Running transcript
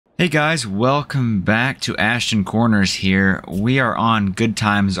Hey guys, welcome back to Ashton Corners here. We are on Good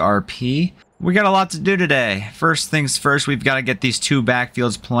Times RP. We got a lot to do today. First things first, we've got to get these two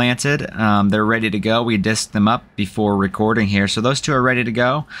backfields planted. They're ready to go. We disked them up before recording here, so those two are ready to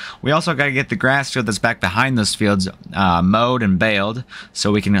go. We also got to get the grass field that's back behind those fields mowed and baled,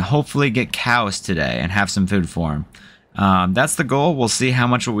 so we can hopefully get cows today and have some food for them. That's the goal. We'll see how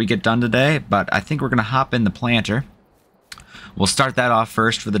much we get done today, but I think we're going to hop in the planter. We'll start that off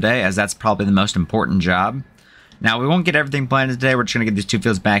first for the day, as that's probably the most important job. Now, we won't get everything planted today. We're just going to get these two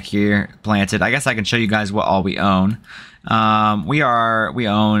fields back here planted. I guess I can show you guys what all we own. We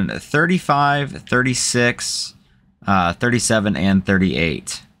own 35, 36, 37, and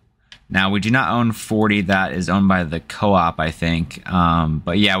 38. Now, we do not own 40. That is owned by the co-op, I think.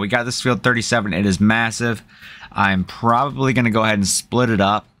 But yeah, we got this field 37. It is massive. I'm probably going to go ahead and split it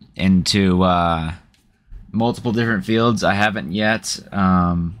up into multiple different fields. I haven't yet,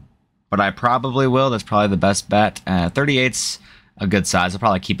 but I probably will. That's probably the best bet. 38's a good size. I'll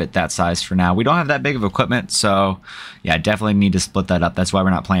probably keep it that size for now. We don't have that big of equipment, so yeah, I definitely need to split that up. That's why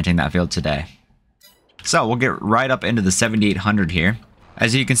we're not planting that field today. So we'll get right up into the 7800 here.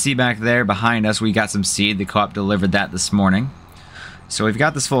 As you can see back there behind us, we got some seed. The co-op delivered that this morning. So we've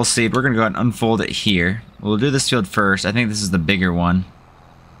got this full seed. We're going to go ahead and unfold it here. We'll do this field first. I think this is the bigger one.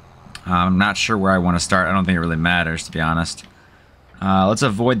 I'm not sure where I want to start. I don't think it really matters, to be honest. Let's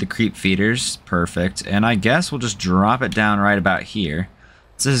avoid the creep feeders. Perfect. And I guess we'll just drop it down right about here.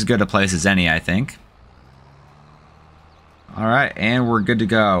 This is as good a place as any, I think. Alright, and we're good to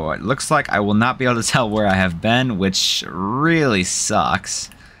go. It looks like I will not be able to tell where I have been, which really sucks.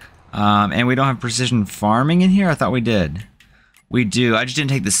 And we don't have precision farming in here? I thought we did. We do. I just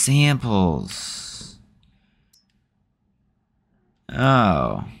didn't take the samples.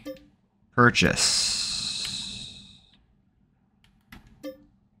 Oh. Purchase.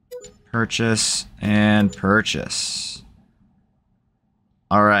 Purchase and purchase.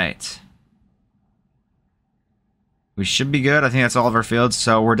 All right. We should be good. I think that's all of our fields.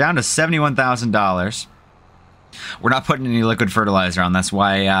 So we're down to $71,000. We're not putting any liquid fertilizer on. That's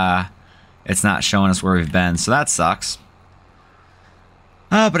why it's not showing us where we've been. So that sucks.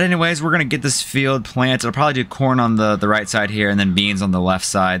 But anyways, we're going to get this field planted. I'll probably do corn on the right side here and then beans on the left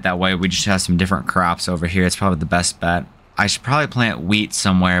side. That way we just have some different crops over here. It's probably the best bet. I should probably plant wheat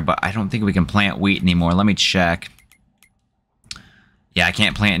somewhere, but I don't think we can plant wheat anymore. Let me check. Yeah, I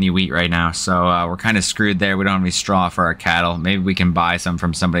can't plant any wheat right now, so we're kind of screwed there. We don't have any straw for our cattle. Maybe we can buy some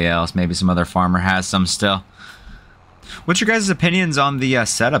from somebody else. Maybe some other farmer has some still. What's your guys' opinions on the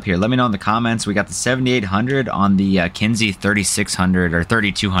setup here? Let me know in the comments. We got the 7800 on the Kinsey 3600 or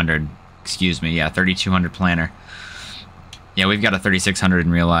 3200. Excuse me. Yeah, 3200 planter. Yeah, we've got a 3600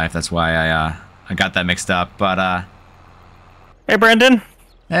 in real life. That's why I got that mixed up. But hey, Brendan.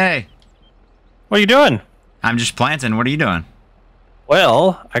 Hey. What are you doing? I'm just planting. What are you doing?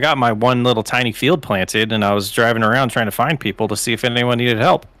 Well, I got my one little tiny field planted, and I was driving around trying to find people to see if anyone needed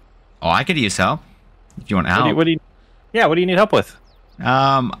help. Oh, I could use help. If you want help. What do you need help with?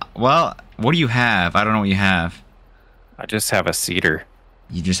 Well, what do you have? I don't know what you have. I just have a cedar.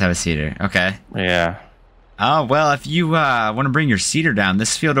 You just have a cedar. Okay. Yeah. Oh, well, if you want to bring your cedar down,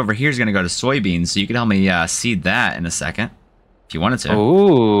 this field over here is going to go to soybeans, so you can help me seed that in a second, if you wanted to.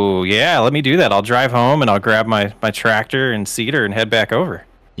 Ooh, yeah, let me do that. I'll drive home, and I'll grab my tractor and cedar and head back over.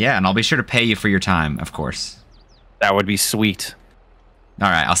 Yeah, and I'll be sure to pay you for your time, of course. That would be sweet. All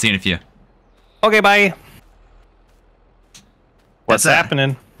right, I'll see you in a few. Okay, bye. What's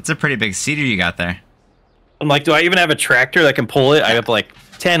happening? It's a pretty big cedar you got there. I'm like, do I even have a tractor that can pull it? I have like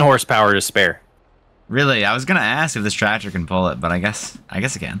 10 horsepower to spare. Really? I was gonna ask if this tractor can pull it, but I guess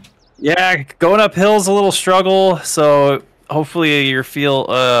it can. Yeah, going up hill's a little struggle, so hopefully your field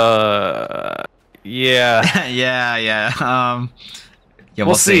yeah. yeah,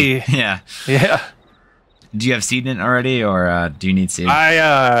 we'll see. Yeah. Do you have seed in it already, or do you need seed?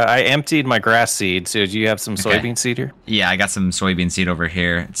 I emptied my grass seed. So do you have some soybean seed here? Yeah, I got some soybean seed over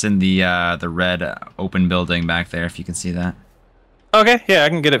here. It's in the red open building back there, if you can see that. Okay, yeah, I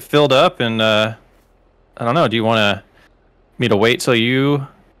can get it filled up, and I don't know. Do you want me to wait till you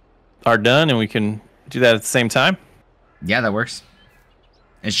are done, and we can do that at the same time? Yeah, that works.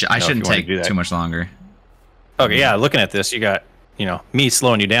 I shouldn't take too much longer. Okay, yeah. Looking at this, you got me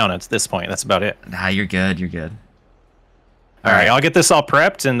slowing you down at this point. That's about it. Nah, you're good. You're good. All right, I'll get this all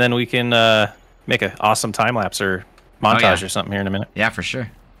prepped, and then we can make an awesome time lapse or montage or something here in a minute. Yeah, for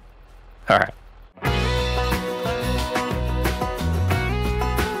sure. All right.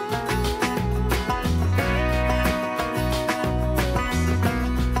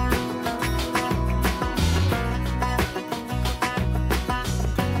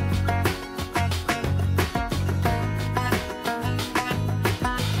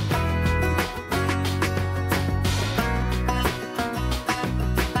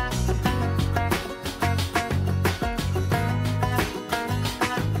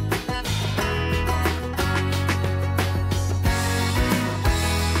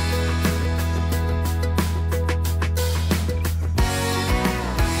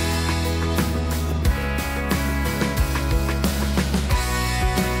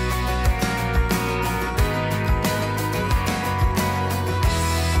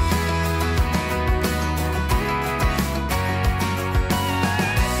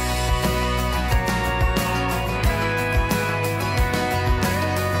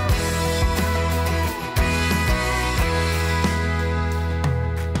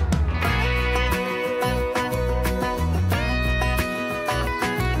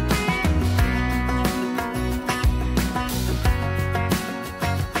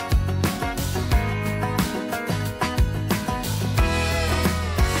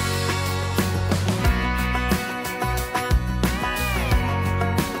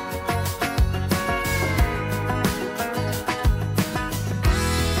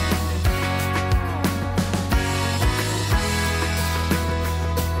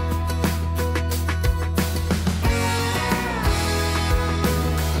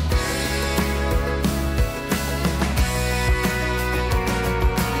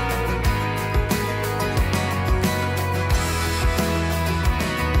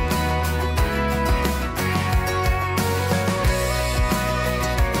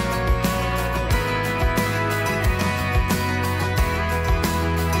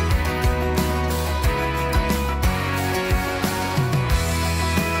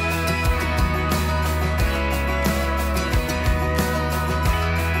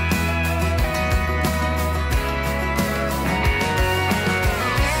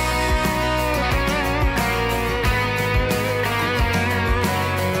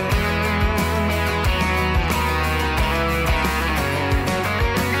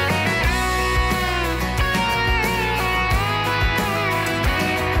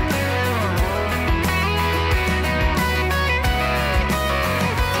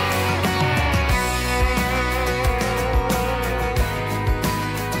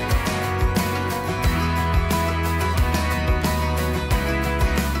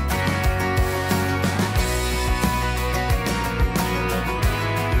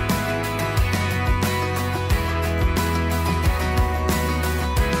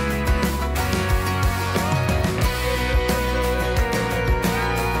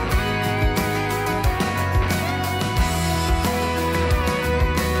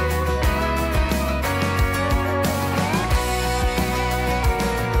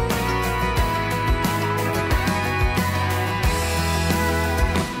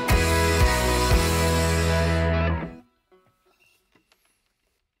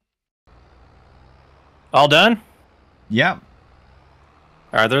 All done? Yep.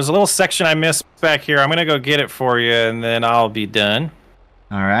 All right, there's a little section I missed back here. I'm going to go get it for you, and then I'll be done.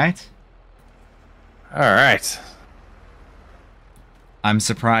 All right. All right. I'm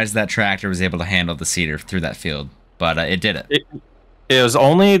surprised that tractor was able to handle the cedar through that field, but it did it. It was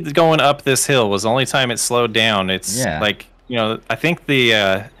only going up this hill was the only time it slowed down. It's like, you know, I think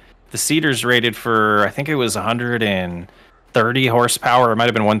the cedar's rated for, I think it was 130 horsepower. It might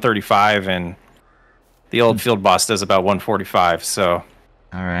have been 135, and the old Field Boss does about 145. So,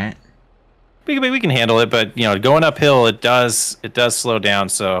 all right, we can handle it. But you know, going uphill, it does slow down.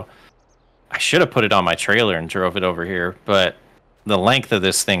 So, I should have put it on my trailer and drove it over here, but the length of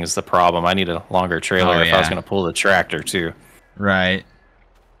this thing is the problem. I need a longer trailer if I was going to pull the tractor too. Right.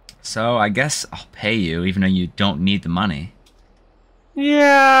 So I guess I'll pay you, even though you don't need the money.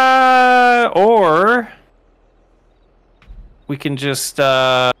 Yeah, or we can just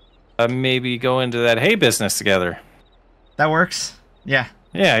maybe go into that hay business together. That works. Yeah.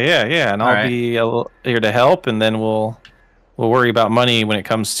 Yeah. And I'll be here to help, and then we'll worry about money when it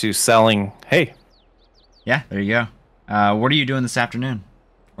comes to selling hay. Yeah, there you go. What are you doing this afternoon,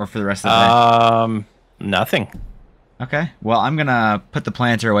 or for the rest of the day? Nothing. Okay. Well, I'm gonna put the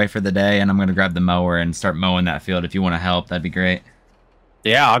planter away for the day, and I'm gonna grab the mower and start mowing that field. If you want to help, that'd be great.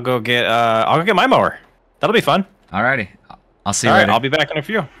 Yeah, I'll go get my mower. That'll be fun. Alrighty. I'll see you later. I'll be back in a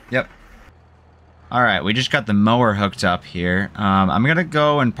few. Yep. Alright, we just got the mower hooked up here. I'm gonna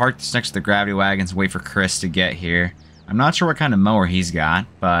go and park this next to the gravity wagons and wait for Chris to get here. I'm not sure what kind of mower he's got,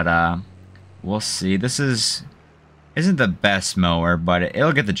 but we'll see. This isn't the best mower, but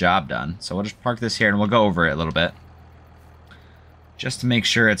it'll get the job done. So we'll just park this here and we'll go over it a little bit, just to make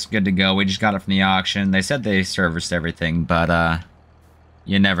sure it's good to go. We just got it from the auction. They said they serviced everything, but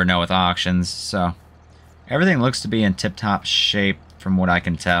you never know with auctions. So everything looks to be in tip-top shape from what I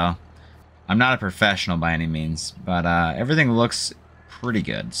can tell. I'm not a professional by any means, but everything looks pretty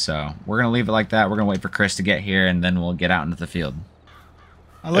good. So we're going to leave it like that. We're going to wait for Chris to get here, and then we'll get out into the field.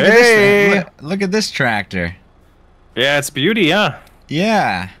 Oh, look at this! Look at this tractor. Yeah, it's beauty, huh?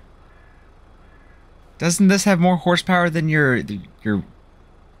 Yeah. Doesn't this have more horsepower than your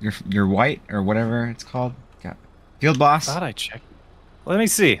white or whatever it's called? Field Boss? Thought I checked. Let me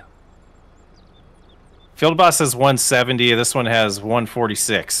see. Field Boss has 170. This one has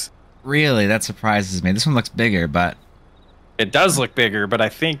 146. Really? That surprises me. This one looks bigger, but it does look bigger, but I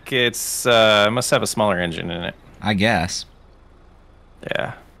think it's must have a smaller engine in it. I guess.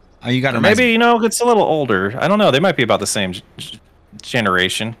 Yeah. Oh, you got a maybe nice... you know, it's a little older. I don't know. They might be about the same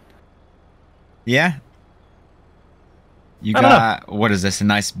generation. Yeah. You got what is this? A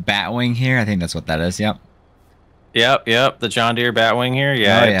nice Batwing here? I think that's what that is. Yep. Yep. The John Deere Batwing here.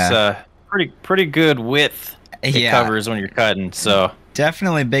 Yeah, it's pretty good width. It covers when you're cutting. So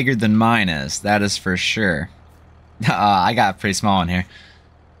definitely bigger than mine is. That is for sure. I got a pretty small one here.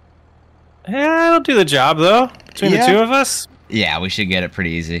 Yeah, it'll do the job though. Between the two of us. Yeah, we should get it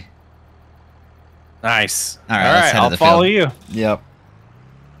pretty easy. Nice. All right, I'll follow you. Yep.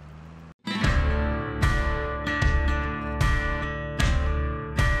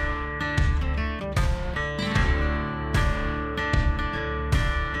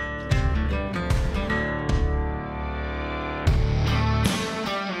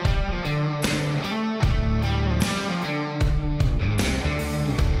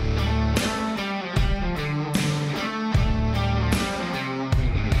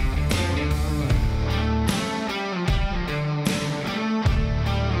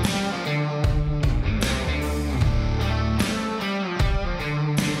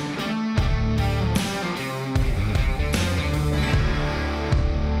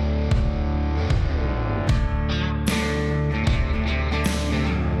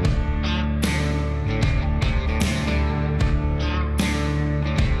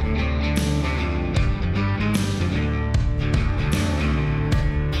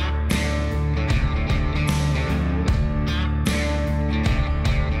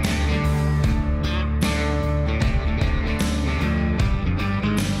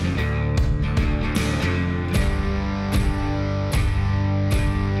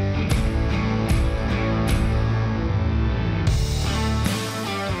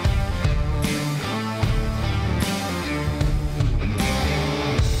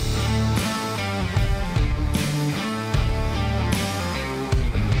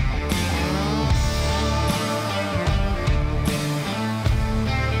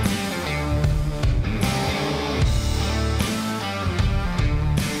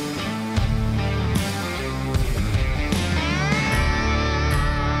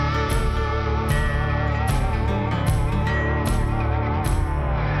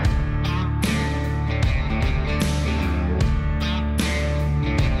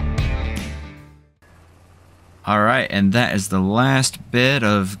 All right, and that is the last bit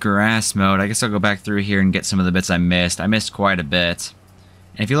of grass mode. I guess I'll go back through here and get some of the bits I missed. I missed quite a bit.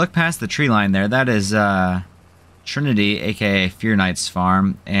 And if you look past the tree line there, that is Trinity, aka Fear Knight's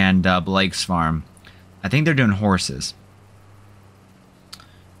farm, and Blake's farm. I think they're doing horses.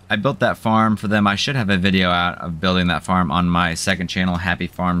 I built that farm for them. I should have a video out of building that farm on my second channel, Happy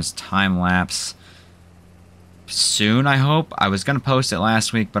Farms Time Lapse. Soon, I hope. I was going to post it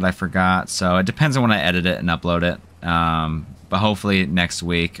last week, but I forgot. So it depends on when I edit it and upload it. But hopefully next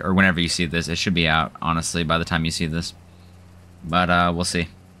week, or whenever you see this. It should be out, honestly, by the time you see this. But we'll see.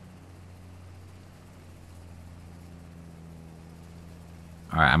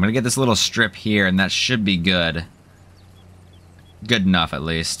 Alright, I'm going to get this little strip here, and that should be good. Good enough, at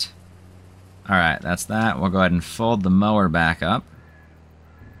least. Alright, that's that. We'll go ahead and fold the mower back up.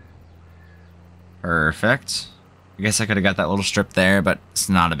 Perfect. I guess I could have got that little strip there, but it's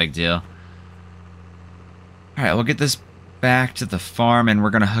not a big deal. Alright, we'll get this back to the farm, and we're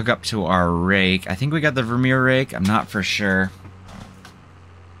going to hook up to our rake. I think we got the Vermeer rake. I'm not for sure.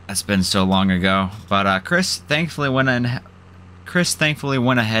 That's been so long ago. But Chris thankfully went ahead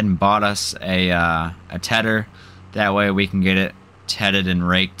and bought us a tedder. That way we can get it tedded and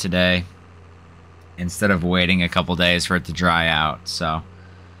raked today instead of waiting a couple days for it to dry out. So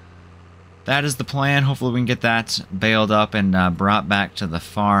that is the plan. Hopefully we can get that baled up and brought back to the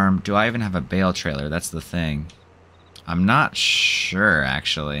farm. Do I even have a bale trailer? That's the thing. I'm not sure,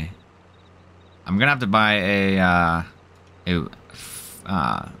 actually. I'm gonna have to buy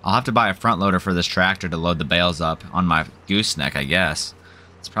I'll have to buy a front loader for this tractor to load the bales up on my gooseneck, I guess.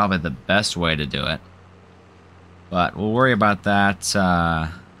 It's probably the best way to do it. But we'll worry about that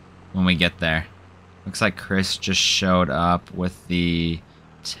when we get there. Looks like Chris just showed up with the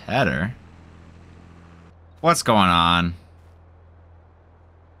tedder. What's going on?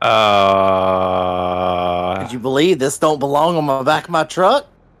 Could you believe this don't belong on the back of my truck?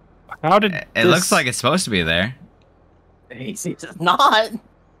 How did it looks like it's supposed to be there. It's not.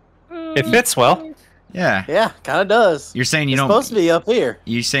 It fits well. Yeah. Yeah, kind of does. You're saying it's supposed to be up here.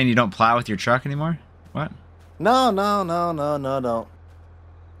 You saying you don't plow with your truck anymore? What? No.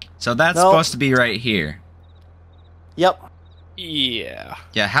 So that's supposed to be right here. Yep. Yeah.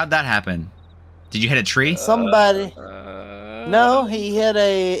 Yeah, how'd that happen? Did you hit a tree? Somebody. No, he hit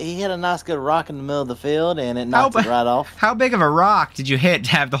a nice good rock in the middle of the field, and it knocked it right off. How big of a rock did you hit to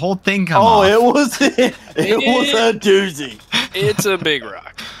have the whole thing come off? Oh, it was a doozy. It's a big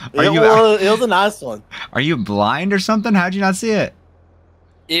rock. It was a nice one. Are you blind or something? How'd you not see it?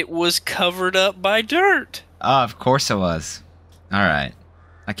 It was covered up by dirt. Oh, of course it was. All right.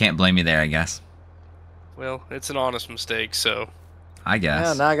 I can't blame you there, I guess. Well, it's an honest mistake, so. I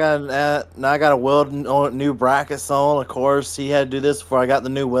guess. Yeah, now I got to weld new brackets on. Of course, he had to do this before I got the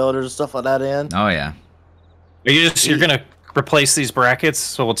new welders and stuff like that in. Oh yeah. You're gonna replace these brackets,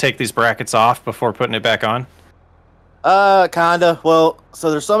 so we'll take these brackets off before putting it back on? Kinda. Well,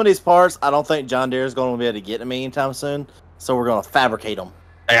 so there's some of these parts I don't think John Deere is going to be able to get to me anytime soon, so we're going to fabricate them.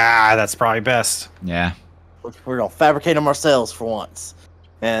 Yeah, that's probably best. Yeah. We're going to fabricate them ourselves for once,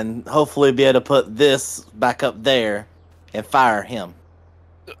 and hopefully be able to put this back up there and fire him.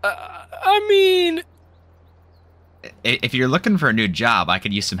 I mean, if you're looking for a new job, I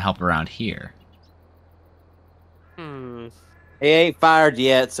could use some help around here. He ain't fired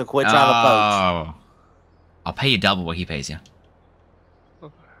yet, so quit trying to poach. I'll pay you double what he pays you.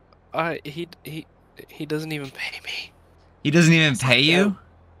 he doesn't even pay me. He doesn't even pay you?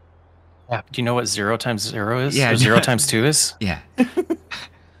 Yeah. Do you know what 0 times 0 is? Yeah. Or 0 times 2 is? Yeah.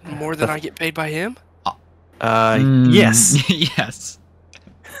 More than I get paid by him? Yes. Yes.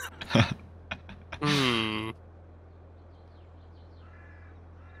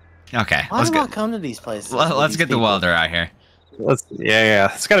 Okay. Why do I come to these places? Let's get the welder out here.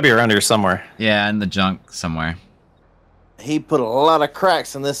 Yeah. It's got to be around here somewhere. Yeah, in the junk somewhere. He put a lot of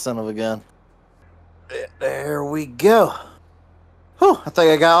cracks in this son of a gun. There we go. Whew, I think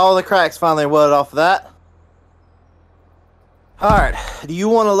I got all the cracks finally welded off of that. Alright, do you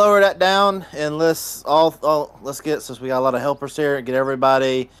want to lower that down and let's get, since we got a lot of helpers here, get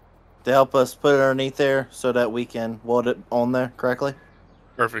everybody to help us put it underneath there so that we can weld it on there correctly?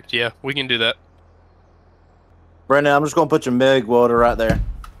 Perfect, yeah, we can do that. Brendan, I'm just going to put your MIG welder right there.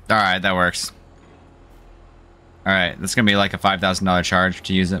 Alright, that works. Alright, that's going to be like a $5,000 charge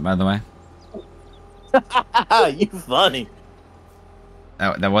to use it, by the way. You funny.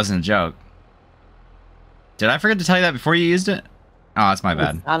 That wasn't a joke. Did I forget to tell you that before you used it? Oh, that's my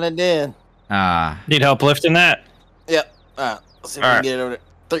bad. Kinda did. Need help lifting that? Yep. Alright, let's see if we can get it over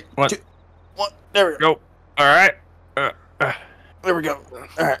there. 3, 2, 1. There we go. All right. There we go.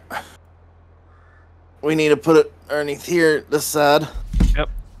 Alright. we need to put it underneath here, this side.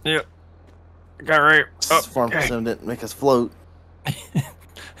 Yep. Got right. This farm sim didn't make us float.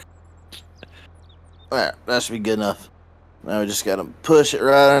 Alright, that should be good enough. Now we just gotta push it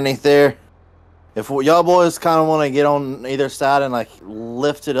right underneath there. If y'all boys kind of want to get on either side and like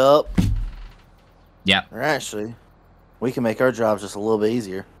lift it up, or actually, we can make our jobs just a little bit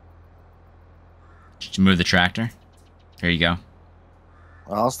easier. Just move the tractor. Here you go.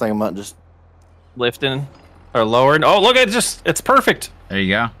 I was thinking about just lifting or lowering. Oh, look at it! It's perfect. There you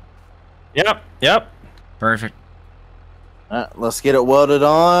go. Yep. Perfect. All right, let's get it welded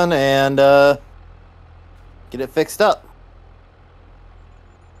on and get it fixed up.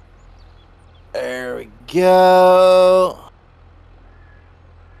 There we go.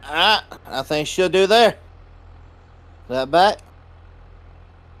 I think she'll do there. Is that back?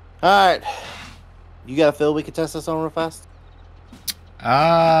 Alright. You got a feel we can test this on real fast?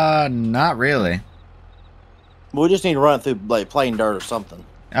 Not really. We just need to run it through like plain dirt or something.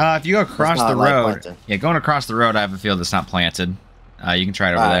 If you go across the road, going across the road, I have a field that's not planted. You can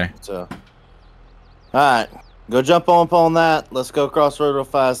try it over there. So, alright, go jump on that. Let's go across the road real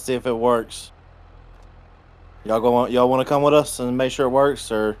fast, see if it works. Y'all want to come with us and make sure it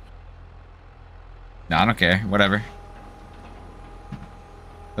works, or? No, I don't care. Whatever.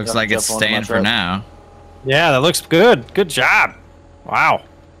 Looks like it's staying for now. Yeah, that looks good. Good job. Wow.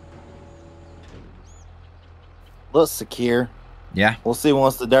 Looks secure. Yeah. We'll see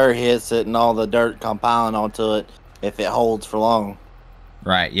once the dirt hits it and all the dirt compiling onto it if it holds for long.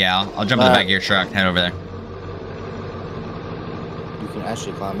 Right, yeah. I'll jump in the back of your truck and head over there. You can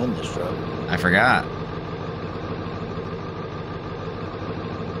actually climb in this truck. I forgot.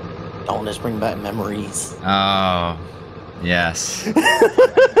 Don't just bring back memories. Oh, yes.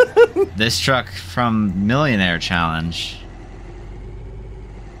 This truck from Millionaire Challenge.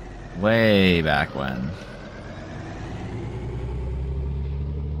 Way back when.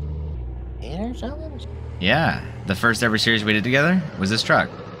 Millionaire Challenge? Yeah, the first ever series we did together was this truck.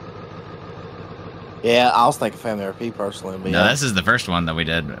 Yeah, I was thinking Family RP personally. But no, this is the first one that we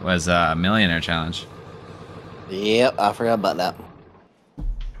did. Was Millionaire Challenge. Yep, I forgot about that.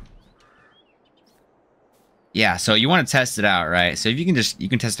 Yeah, so you want to test it out, right? So if you can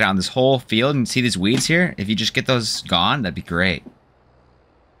test it out on this whole field and see these weeds here. If you just get those gone, that'd be great.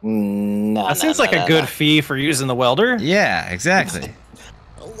 That seems like a good fee for using the welder. Yeah, exactly.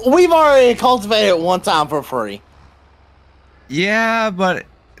 We've already cultivated it one time for free. Yeah, but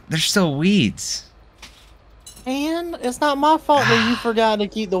there's still weeds. And it's not my fault that you forgot to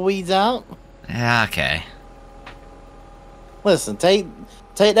keep the weeds out. Yeah, okay. Listen, take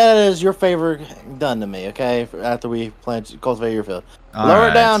that as your favor done to me, okay? After we cultivate your field. Lower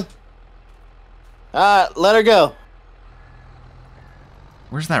it down. Alright, let her go.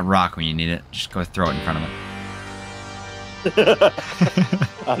 Where's that rock when you need it? Just go throw it in front of it.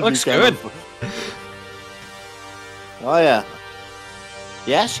 Looks good. Oh, yeah.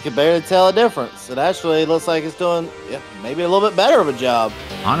 Yeah, she could barely tell a difference. It actually looks like it's doing maybe a little bit better of a job.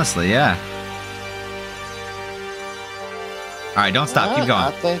 Honestly, yeah. All right, don't stop. Keep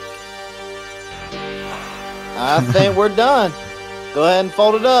going. I think we're done. Go ahead and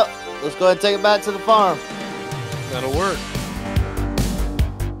fold it up. Let's go ahead and take it back to the farm. That'll work.